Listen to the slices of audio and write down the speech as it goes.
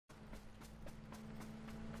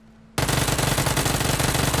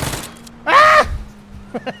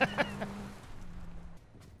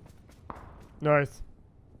Nice.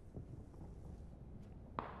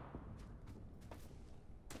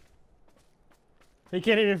 He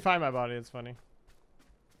can't even find my body. It's funny.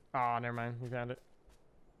 Oh, never mind. We found it.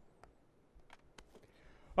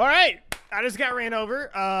 All right. I just got ran over.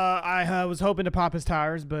 I was hoping to pop his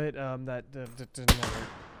tires, but that didn't work.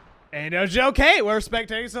 And it was okay. We're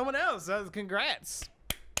spectating someone else. Congrats.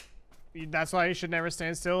 That's why you should never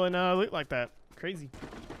stand still and loot like that. Crazy.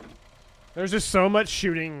 There's just so much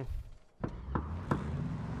shooting.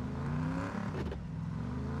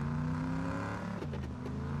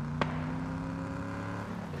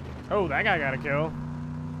 Oh, that guy got a kill.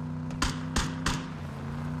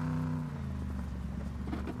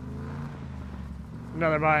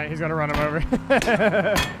 Another bite. He's gonna run him over.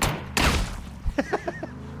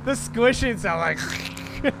 The squishing sound like.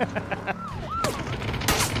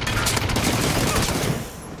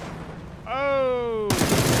 Oh.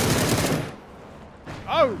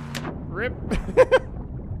 Oh. Rip.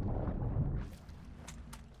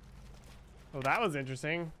 Oh, that was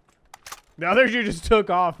interesting. The other dude just took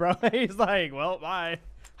off, bro. He's like, well, bye.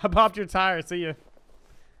 I popped your tire. See ya.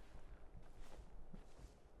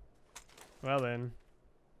 Well, then.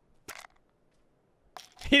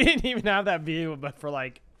 He didn't even have that vehicle, but for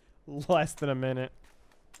like less than a minute.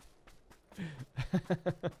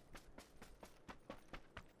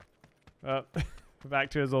 Oh, back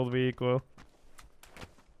to his old vehicle.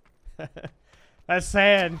 That's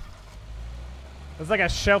sad. It's like a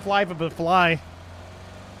shelf life of a fly.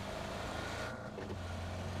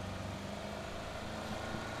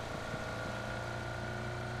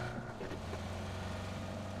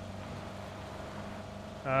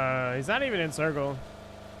 He's not even in circle.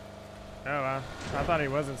 Oh, wow. I thought he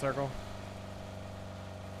was in circle.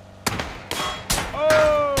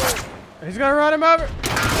 Oh! He's gonna run him over.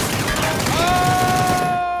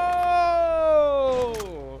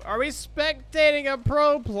 Oh! Are we spectating a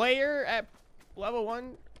pro player at level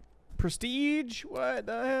 1 prestige? What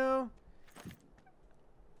the hell?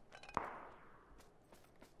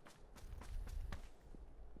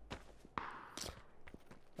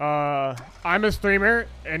 I'm a streamer,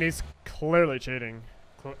 and he's clearly cheating.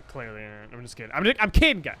 Clearly, I'm just kidding. I'm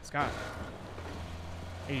kidding, guys. God.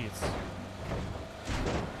 Idiots.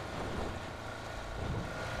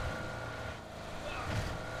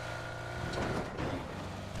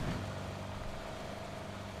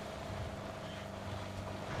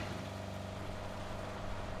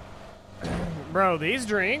 Bro, these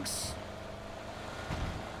drinks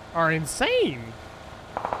are insane.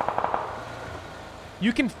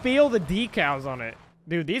 You can feel the decals on it.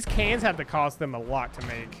 Dude, these cans have to cost them a lot to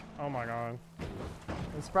make. Oh my god.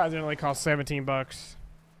 I'm surprised it only cost 17 bucks.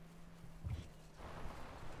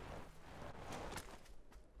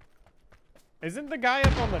 Isn't the guy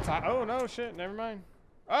up on the top? Oh no, shit, never mind.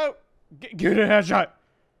 Oh, get a headshot.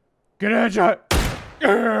 Get a headshot.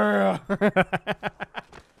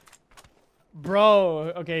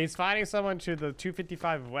 Bro, okay, he's fighting someone to the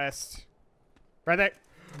 255 west. Right there.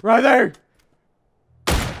 Right there.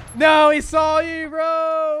 No, he saw you,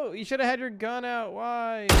 bro. You should have had your gun out.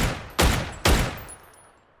 Why?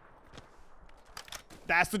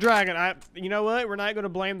 That's the dragon. You know what? We're not going to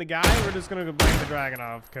blame the guy. We're just going to blame the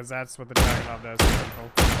Dragonuv, because that's what the Dragonuv does to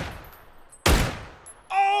people.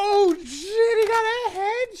 Oh, shit. He got a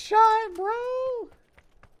headshot, bro.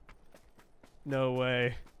 No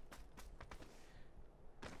way.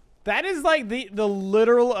 That is like the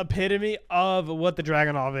literal epitome of what the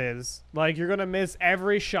Dragonuv is. Like, you're going to miss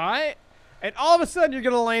every shot, and all of a sudden you're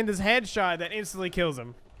going to land this headshot that instantly kills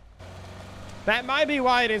him. That might be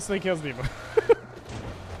why it instantly kills people.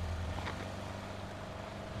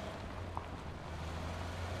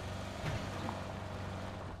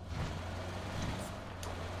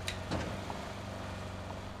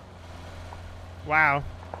 Wow.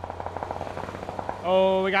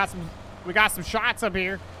 Oh, we got some shots up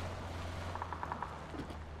here.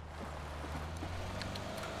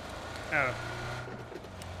 Oh.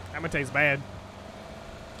 That one tastes bad.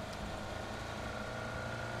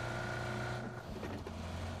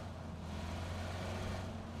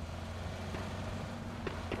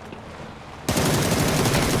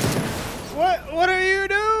 What are you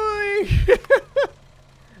doing?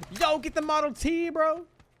 Yo, get the Model T, bro.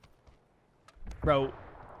 Bro.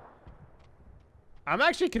 I'm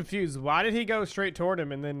actually confused. Why did he go straight toward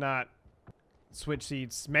him and then not switch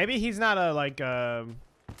seats? Maybe he's not a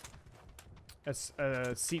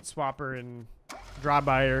seat swapper and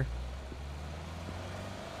drive-byer.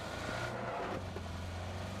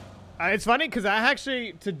 It's funny because I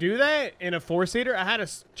actually, to do that in a 4-seater, I had to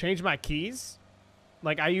change my keys.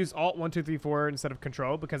 Like, I use Alt 1, 2, 3, 4 instead of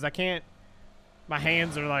Control because I can't. My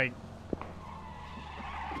hands are like,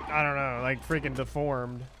 I don't know, like freaking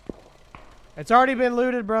deformed. It's already been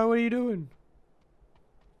looted, bro. What are you doing?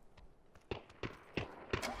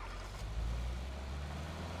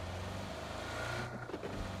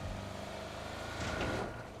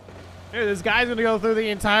 Dude, this guy's gonna go through the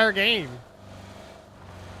entire game.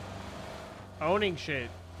 Owning shit.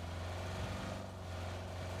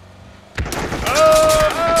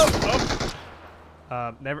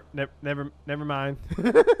 Never mind.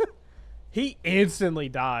 He instantly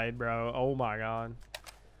died, bro. Oh my god.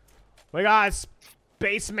 We got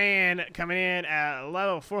Spaceman coming in at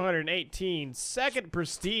level 418. Second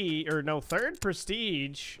prestige, or no, third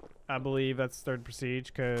prestige. I believe that's third prestige,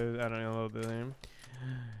 because I don't know the name.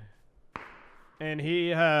 And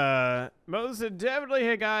he, most definitely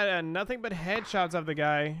had got nothing but headshots of the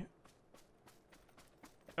guy.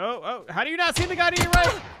 Oh, how do you not see the guy to your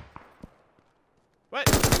right?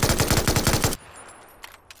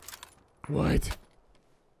 What?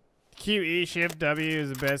 Q, E, Shift, W is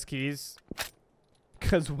the best keys.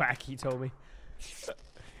 Cause Wacky told me.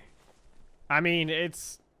 I mean,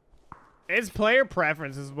 it's player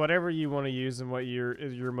preference. It's whatever you want to use and what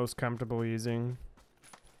you're most comfortable using.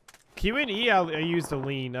 Q and E, I use the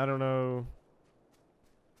lean. I don't know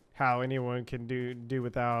how anyone can do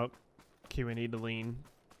without Q and E to lean.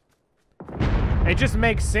 It just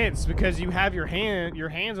makes sense because you have your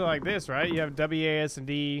hands are like this, right? You have W, A, S, and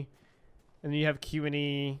D, and then you have Q and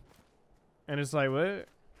E, and it's like, what?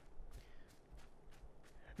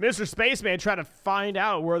 Mr. Spaceman trying to find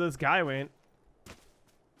out where this guy went.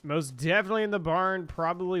 Most definitely in the barn,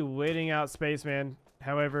 probably waiting out Spaceman.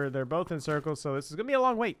 However, they're both in circles, so this is gonna be a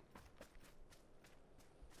long wait.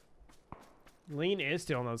 Lean is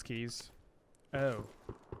still on those keys. Oh.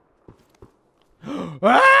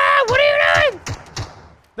 Ah! What are you doing?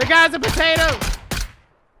 The guy's a potato.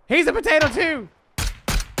 He's a potato too.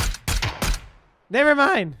 Never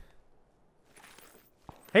mind.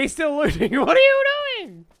 He's still looting. What are you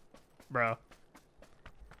doing? Bro.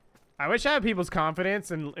 I wish I had people's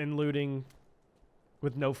confidence in looting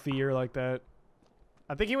with no fear like that.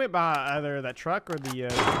 I think he went by either that truck or the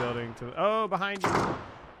building. Oh, behind you.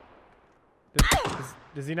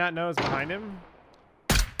 Does he not know it's behind him?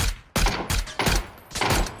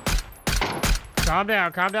 Calm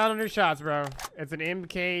down on your shots, bro. It's an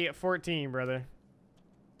MK14, brother.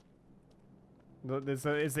 It's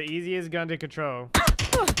the easiest gun to control.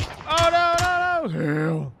 Oh, no.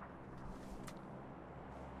 Hell.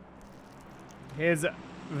 His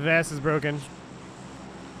vest is broken.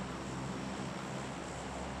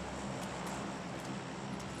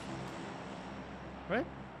 What?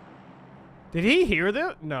 Did he hear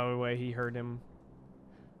that? No way he heard him.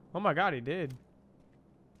 Oh my god, he did.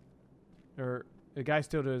 Or the guy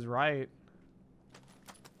still to his right.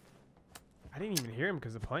 I didn't even hear him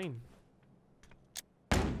because of the plane.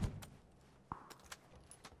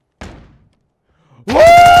 Woo!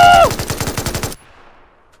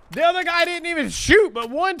 The other guy didn't even shoot but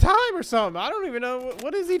one time or something. I don't even know.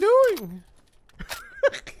 What is he doing?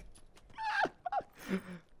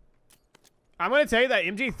 I'm going to tell you that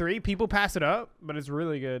MG3, people pass it up, but it's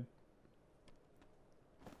really good.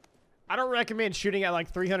 I don't recommend shooting at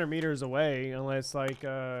like 300 meters away unless like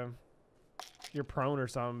you're prone or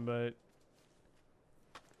something, but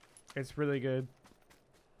it's really good.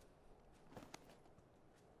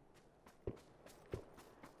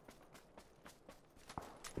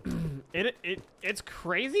 It's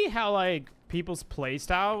crazy how like people's play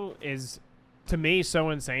style is, to me, so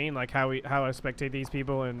insane. Like how I spectate these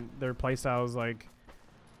people and their play style is like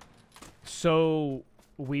so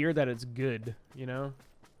weird that it's good, you know?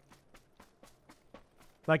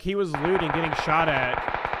 Like he was looting, getting shot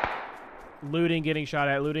at, looting, getting shot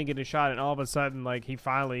at, looting, getting shot at, and all of a sudden like he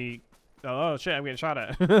finally, oh shit, I'm getting shot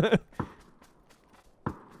at.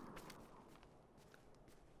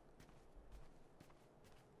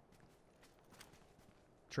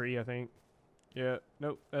 Tree, I think. Yeah,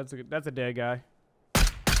 nope, that's a dead guy.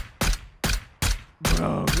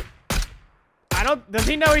 Bro, does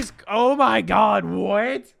he know he's, oh my god,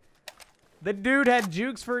 what? The dude had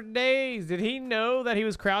jukes for days. Did he know that he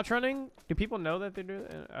was crouch running? Do people know that they're doing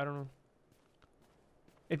that? I don't know.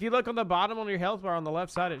 If you look on the bottom on your health bar on the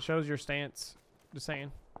left side, it shows your stance. Just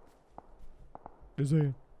saying. Just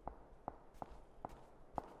saying.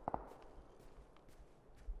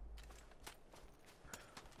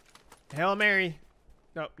 Hail Mary.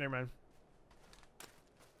 Nope, never mind.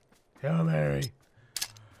 Hail Mary.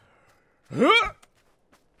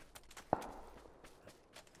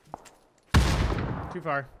 Too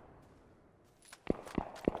far.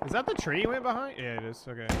 Is that the tree you went behind? Yeah, it is.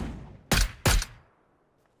 Okay.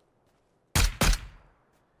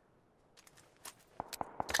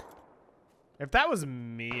 If that was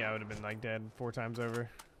me, I would have been like dead 4 times over.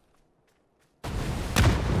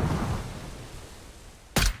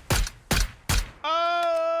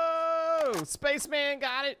 Oh! Spaceman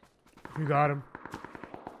got it. You got him.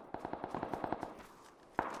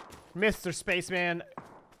 Mr. Spaceman,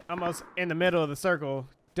 almost in the middle of the circle,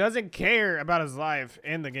 doesn't care about his life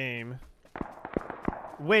in the game.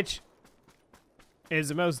 Which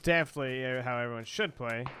is most definitely how everyone should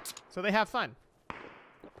play. So they have fun.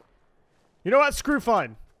 You know what? Screw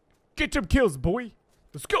fun. Get some kills, boy.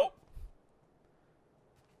 Let's go.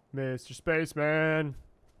 Mr. Spaceman.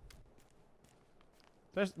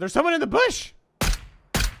 There's someone in the bush.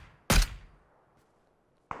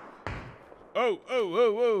 Oh, oh,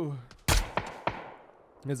 oh, oh.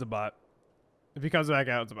 It's a bot. If he comes back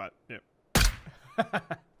out, it's a bot. Yep.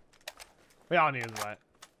 We all need a bot.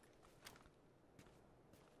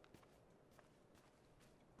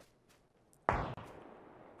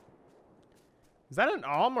 Is that an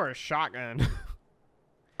AUM or a shotgun?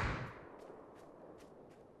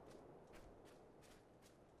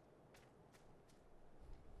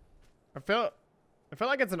 I feel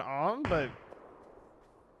like it's an AUM, but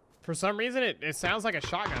for some reason it sounds like a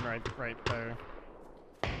shotgun right there.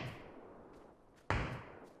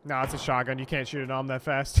 No, it's a shotgun. You can't shoot an AUM that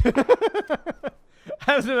fast.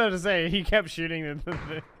 I was about to say, he kept shooting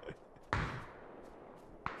the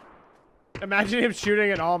Imagine him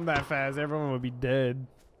shooting an AUM that fast. Everyone would be dead.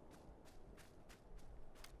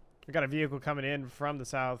 We got a vehicle coming in from the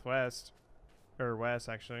southwest. Or west,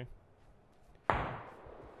 actually.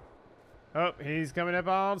 Oh, he's coming up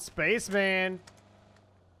on Spaceman.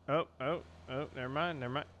 Oh, oh, oh, never mind,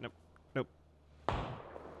 never mind. Nope, nope.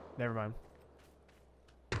 Never mind.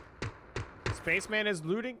 Spaceman is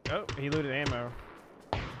looting. Oh, he looted ammo.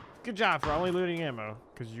 Good job for only looting ammo,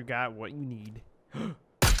 because you got what you need.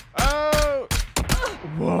 Oh!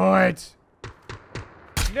 What?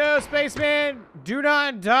 No, Spaceman! Do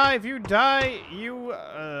not die. If you die, you,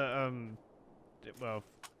 well,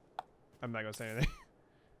 I'm not gonna say anything.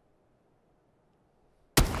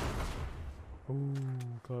 Ooh,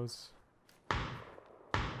 close. I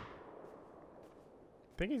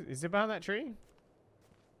think is it behind that tree?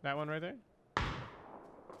 That one right there? I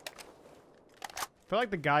feel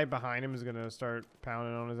like the guy behind him is gonna start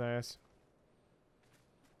pounding on his ass.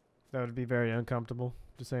 That would be very uncomfortable,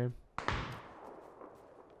 just saying.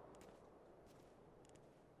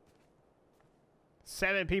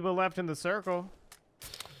 Seven people left in the circle.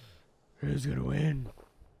 Who's gonna win?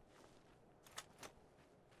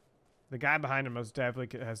 The guy behind him most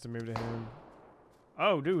definitely has to move to him.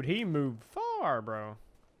 Oh, dude, he moved far, bro.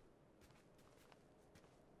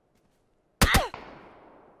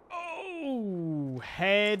 Oh,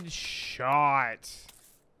 headshot.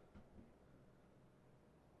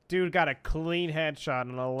 Dude got a clean headshot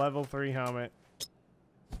on a level 3 helmet.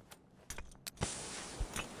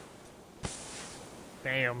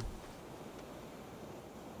 Damn.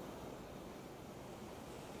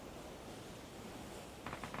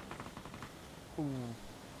 Ooh.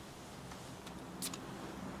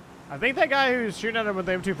 I think that guy who was shooting at him with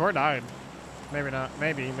the M24 died. Maybe not.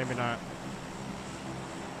 Maybe, maybe not.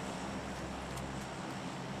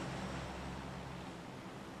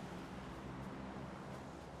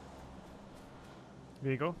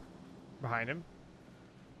 Vehicle behind him.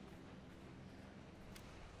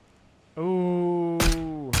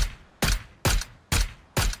 Ooh.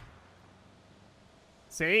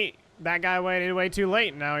 See, that guy waited way too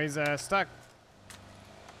late. Now he's stuck.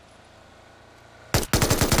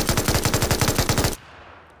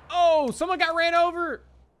 Oh, someone got ran over,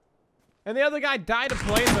 and the other guy died of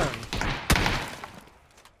play zone.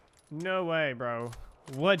 No way, bro.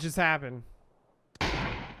 What just happened?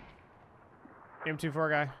 M24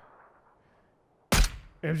 guy.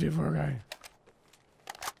 M24 guy.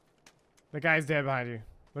 The guy's dead behind you.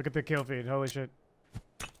 Look at the kill feed. Holy shit.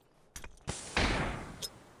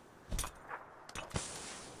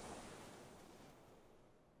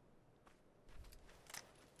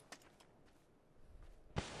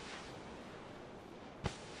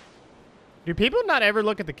 Do people not ever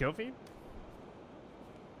look at the kill feed?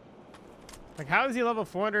 Like, how is he level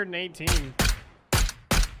 418?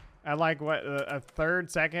 At like what, a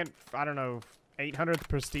third, second, I don't know, 800th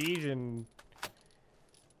prestige, and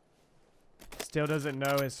still doesn't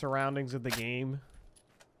know his surroundings of the game,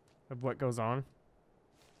 of what goes on.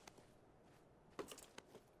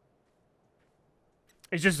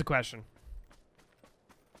 It's just a question.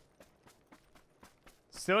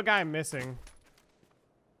 Still a guy missing.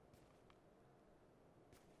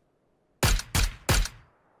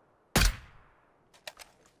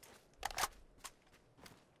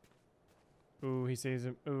 Ooh, he sees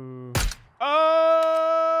him. Ooh.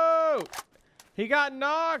 Oh! He got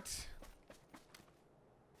knocked.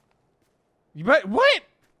 You bet. What?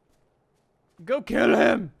 Go kill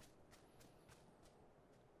him.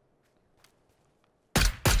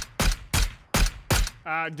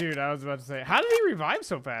 Dude, I was about to say, how did he revive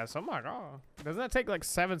so fast? Oh my god. Doesn't that take like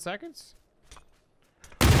 7 seconds?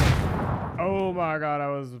 Oh my god, I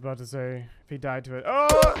was about to say, if he died to it.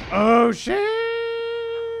 Oh shit!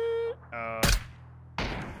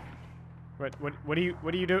 What are you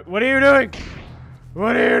doing? What are you doing?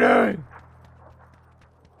 What are you doing?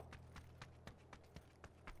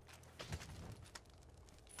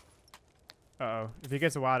 Uh-oh. If he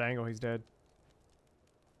gets a wide angle, he's dead.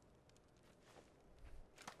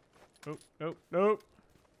 Oh, nope, nope.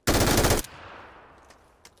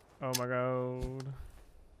 Oh my god.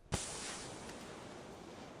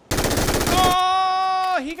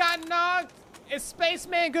 Oh, he got knocked. Is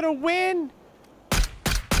Spaceman gonna win?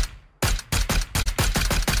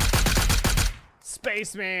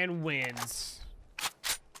 Spaceman wins.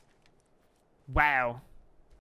 Wow.